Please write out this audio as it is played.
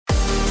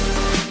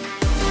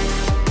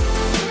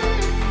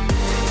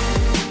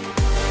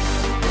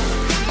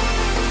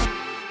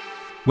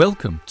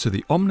Welcome to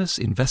the Omnis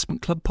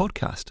Investment Club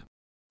podcast.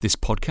 This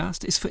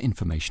podcast is for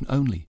information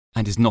only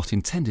and is not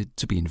intended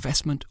to be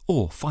investment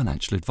or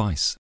financial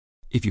advice.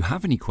 If you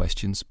have any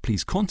questions,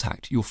 please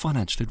contact your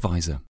financial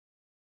advisor.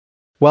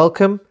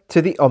 Welcome to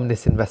the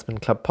Omnis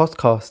Investment Club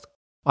podcast.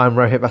 I'm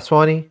Rohit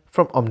Vaswani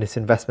from Omnis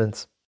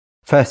Investments.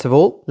 First of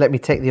all, let me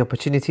take the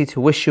opportunity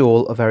to wish you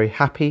all a very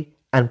happy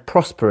and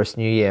prosperous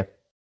new year.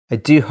 I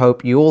do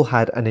hope you all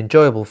had an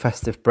enjoyable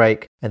festive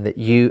break and that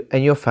you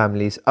and your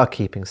families are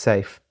keeping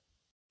safe.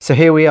 So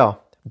here we are,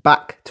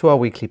 back to our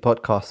weekly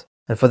podcast,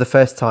 and for the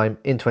first time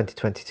in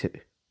 2022.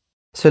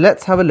 So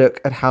let's have a look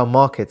at how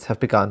markets have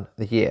begun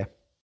the year.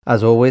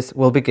 As always,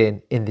 we'll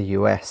begin in the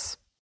US.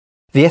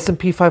 The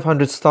S&P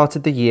 500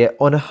 started the year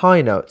on a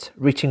high note,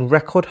 reaching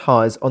record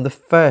highs on the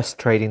first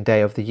trading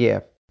day of the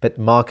year, but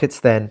markets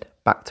then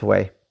backed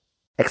away.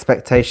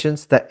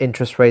 Expectations that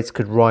interest rates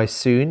could rise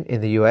soon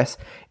in the US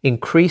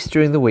increased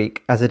during the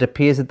week as it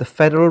appears that the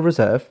Federal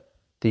Reserve,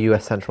 the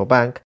US Central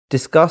Bank,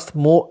 discussed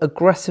more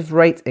aggressive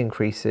rate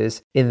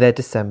increases in their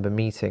December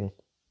meeting.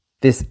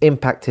 This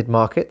impacted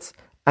markets,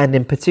 and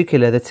in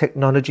particular the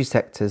technology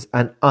sectors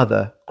and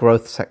other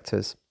growth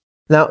sectors.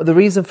 Now, the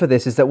reason for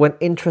this is that when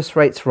interest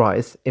rates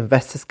rise,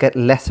 investors get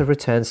lesser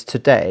returns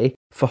today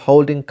for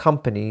holding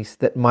companies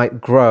that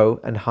might grow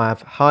and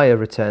have higher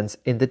returns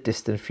in the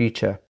distant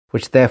future,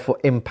 which therefore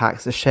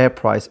impacts the share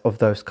price of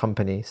those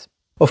companies.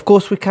 Of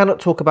course, we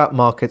cannot talk about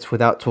markets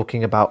without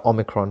talking about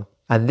Omicron,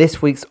 and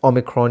this week's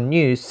Omicron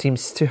news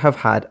seems to have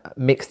had a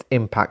mixed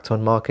impact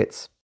on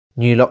markets.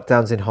 New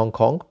lockdowns in Hong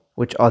Kong,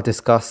 which I'll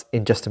discuss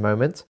in just a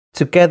moment,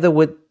 together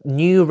with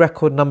new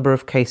record number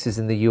of cases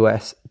in the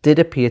US, did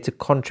appear to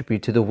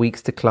contribute to the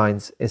week's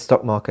declines in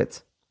stock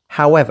markets.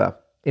 However,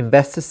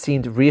 investors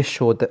seemed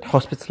reassured that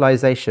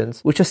hospitalizations,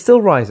 which are still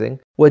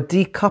rising, were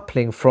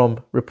decoupling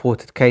from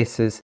reported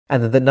cases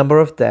and that the number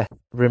of deaths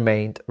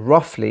remained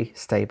roughly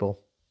stable.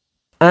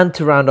 And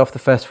to round off the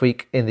first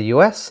week in the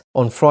US,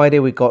 on Friday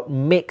we got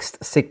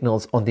mixed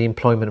signals on the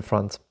employment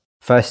front.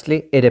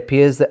 Firstly, it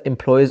appears that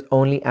employers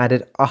only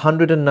added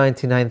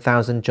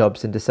 199,000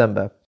 jobs in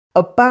December,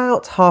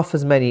 about half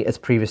as many as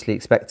previously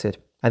expected,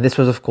 and this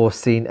was of course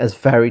seen as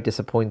very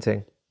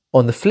disappointing.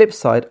 On the flip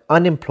side,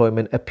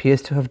 unemployment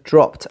appears to have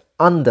dropped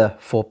under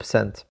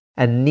 4%,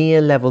 and near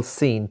levels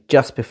seen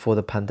just before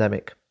the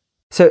pandemic.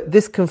 So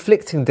this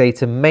conflicting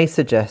data may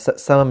suggest that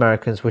some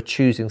Americans were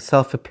choosing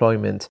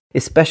self-employment,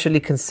 especially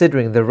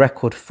considering the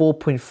record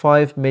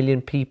 4.5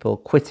 million people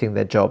quitting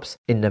their jobs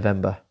in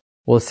November.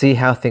 We'll see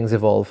how things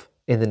evolve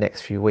in the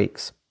next few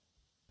weeks.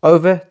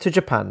 Over to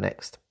Japan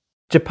next.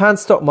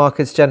 Japan's stock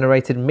markets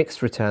generated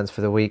mixed returns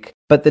for the week,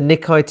 but the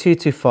Nikkei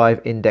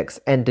 225 index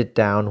ended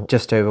down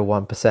just over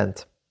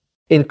 1%.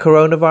 In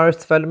coronavirus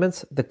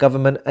developments, the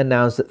government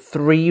announced that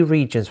 3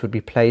 regions would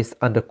be placed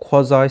under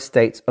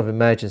quasi-states of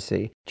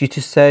emergency due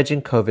to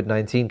surging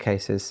COVID-19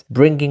 cases,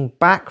 bringing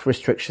back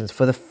restrictions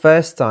for the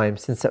first time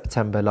since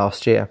September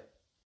last year.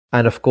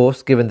 And of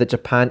course, given that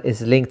Japan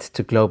is linked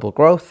to global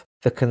growth,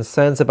 the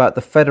concerns about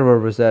the Federal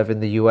Reserve in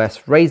the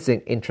US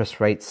raising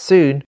interest rates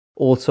soon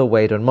also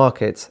weighed on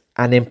markets,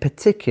 and in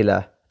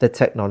particular, the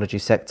technology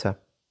sector.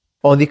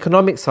 On the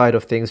economic side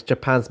of things,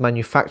 Japan's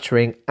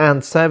manufacturing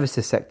and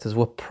services sectors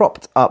were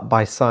propped up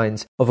by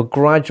signs of a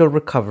gradual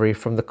recovery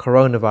from the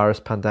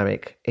coronavirus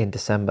pandemic in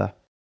December.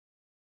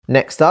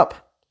 Next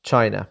up,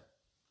 China.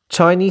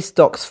 Chinese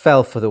stocks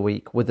fell for the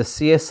week, with the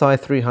CSI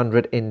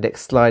 300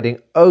 index sliding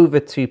over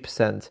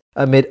 2%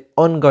 amid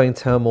ongoing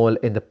turmoil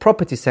in the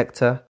property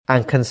sector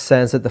and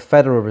concerns that the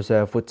Federal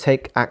Reserve would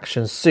take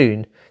action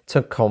soon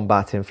to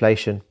combat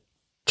inflation.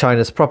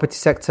 China's property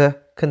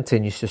sector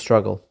continues to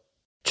struggle.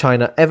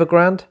 China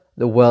Evergrande,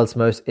 the world's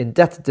most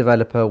indebted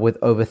developer with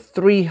over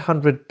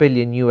 $300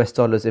 billion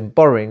in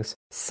borrowings,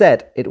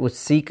 said it would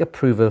seek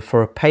approval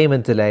for a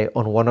payment delay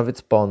on one of its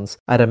bonds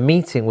at a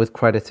meeting with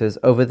creditors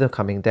over the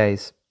coming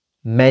days.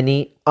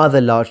 Many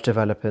other large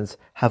developers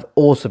have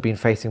also been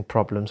facing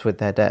problems with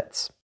their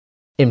debts.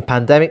 In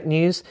pandemic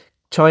news,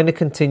 China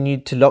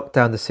continued to lock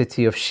down the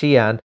city of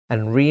Xi'an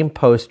and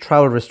reimpose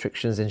travel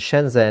restrictions in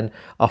Shenzhen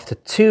after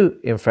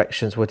 2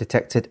 infections were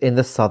detected in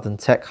the southern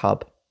tech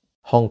hub.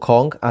 Hong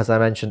Kong, as I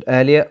mentioned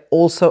earlier,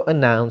 also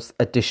announced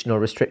additional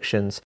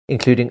restrictions,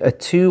 including a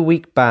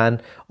 2-week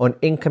ban on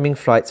incoming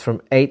flights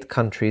from 8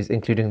 countries,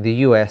 including the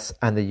US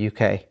and the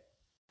UK.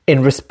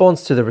 In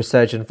response to the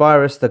resurgent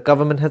virus, the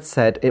government had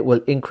said it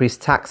will increase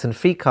tax and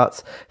fee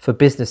cuts for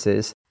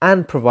businesses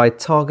and provide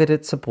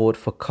targeted support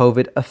for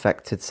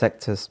COVID-affected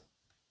sectors.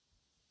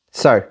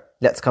 So,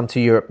 let's come to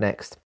Europe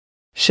next.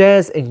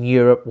 Shares in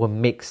Europe were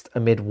mixed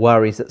amid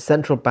worries that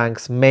central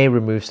banks may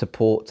remove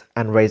support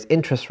and raise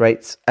interest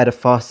rates at a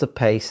faster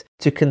pace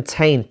to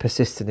contain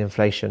persistent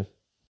inflation.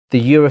 The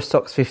Euro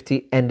Stoxx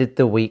 50 ended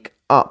the week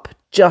up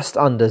just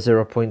under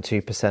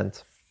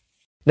 0.2%.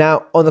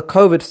 Now, on the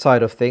COVID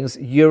side of things,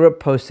 Europe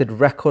posted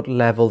record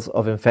levels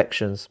of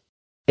infections.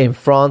 In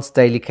France,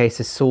 daily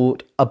cases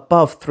soared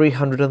above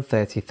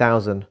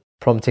 330,000,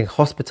 prompting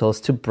hospitals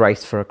to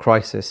brace for a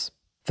crisis.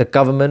 The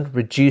government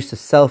reduced the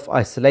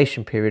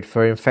self-isolation period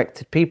for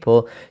infected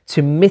people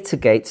to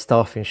mitigate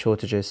staffing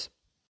shortages.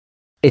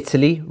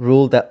 Italy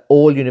ruled that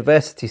all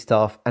university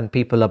staff and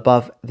people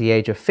above the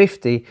age of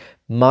 50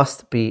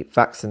 must be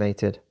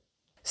vaccinated.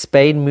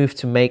 Spain moved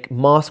to make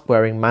mask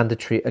wearing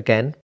mandatory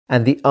again,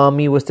 and the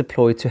army was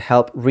deployed to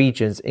help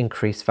regions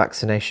increase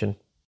vaccination.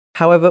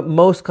 However,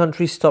 most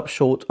countries stopped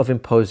short of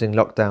imposing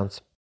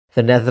lockdowns.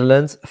 The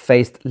Netherlands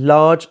faced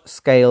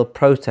large-scale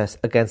protests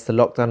against the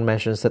lockdown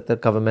measures that the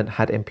government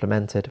had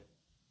implemented.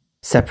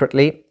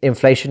 Separately,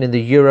 inflation in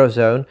the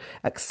Eurozone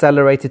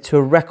accelerated to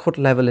a record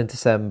level in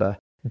December,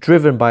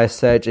 driven by a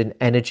surge in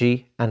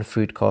energy and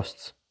food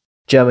costs.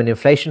 German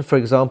inflation, for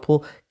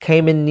example,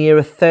 came in near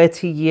a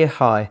 30-year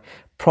high,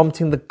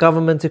 prompting the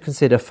government to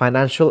consider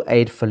financial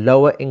aid for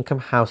lower-income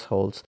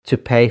households to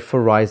pay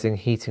for rising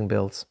heating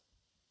bills.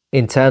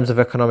 In terms of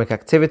economic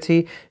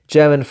activity,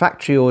 German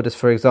factory orders,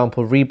 for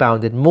example,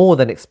 rebounded more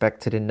than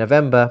expected in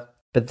November,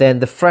 but then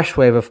the fresh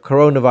wave of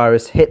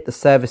coronavirus hit the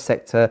service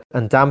sector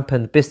and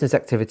dampened business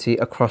activity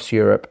across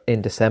Europe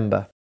in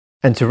December.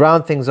 And to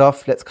round things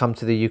off, let's come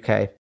to the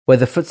UK, where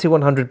the FTSE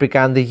 100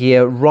 began the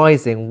year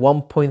rising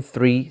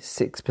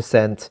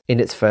 1.36% in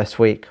its first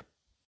week.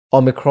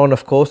 Omicron,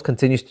 of course,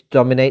 continues to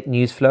dominate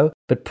news flow,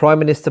 but Prime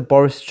Minister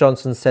Boris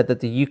Johnson said that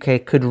the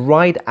UK could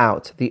ride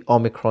out the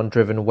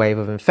Omicron-driven wave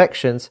of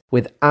infections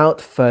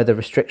without further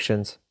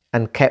restrictions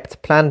and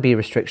kept Plan B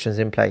restrictions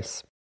in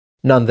place.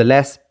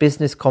 Nonetheless,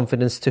 business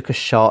confidence took a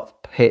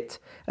sharp hit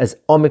as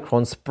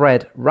Omicron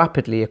spread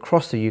rapidly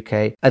across the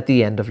UK at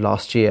the end of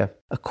last year,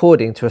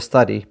 according to a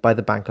study by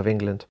the Bank of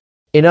England.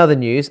 In other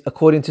news,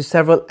 according to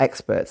several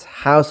experts,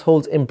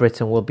 households in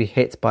Britain will be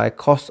hit by a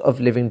cost of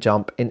living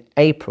jump in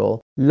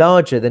April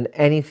larger than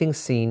anything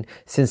seen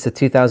since the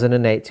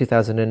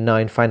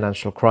 2008-2009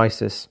 financial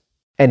crisis.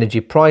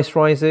 Energy price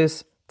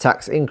rises,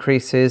 tax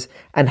increases,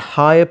 and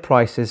higher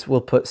prices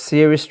will put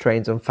serious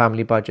strains on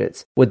family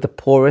budgets, with the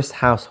poorest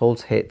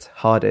households hit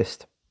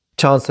hardest.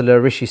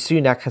 Chancellor Rishi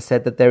Sunak has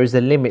said that there is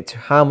a limit to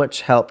how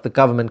much help the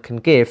government can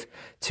give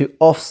to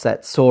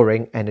offset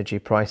soaring energy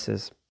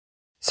prices.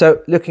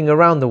 So, looking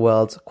around the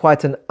world,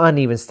 quite an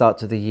uneven start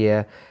to the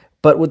year,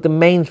 but with the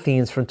main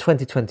themes from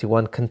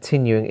 2021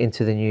 continuing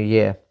into the new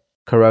year.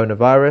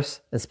 Coronavirus,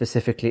 and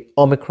specifically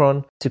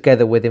Omicron,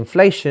 together with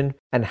inflation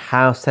and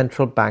how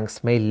central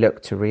banks may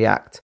look to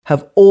react,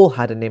 have all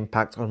had an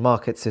impact on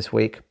markets this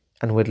week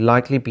and would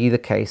likely be the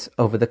case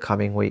over the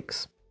coming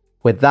weeks.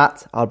 With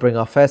that, I'll bring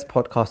our first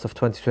podcast of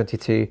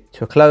 2022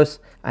 to a close,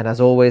 and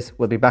as always,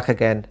 we'll be back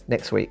again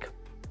next week.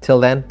 Till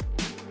then.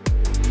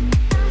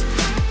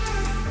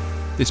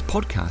 This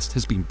podcast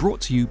has been brought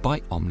to you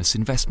by Omnis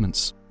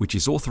Investments, which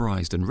is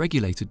authorised and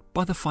regulated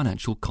by the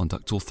Financial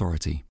Conduct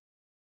Authority.